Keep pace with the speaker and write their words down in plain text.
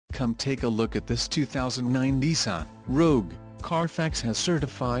Come take a look at this 2009 Nissan Rogue. Carfax has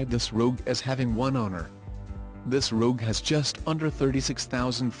certified this Rogue as having one owner. This Rogue has just under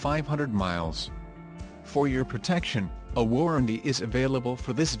 36,500 miles. For your protection, a warranty is available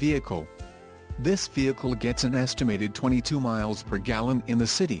for this vehicle. This vehicle gets an estimated 22 miles per gallon in the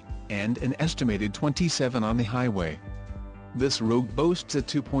city, and an estimated 27 on the highway. This Rogue boasts a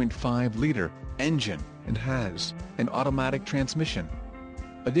 2.5-liter engine, and has an automatic transmission.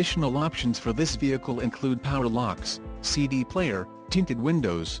 Additional options for this vehicle include power locks, CD player, tinted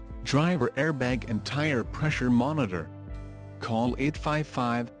windows, driver airbag and tire pressure monitor. Call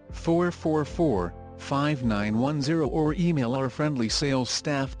 855-444-5910 or email our friendly sales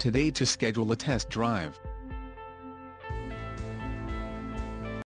staff today to schedule a test drive.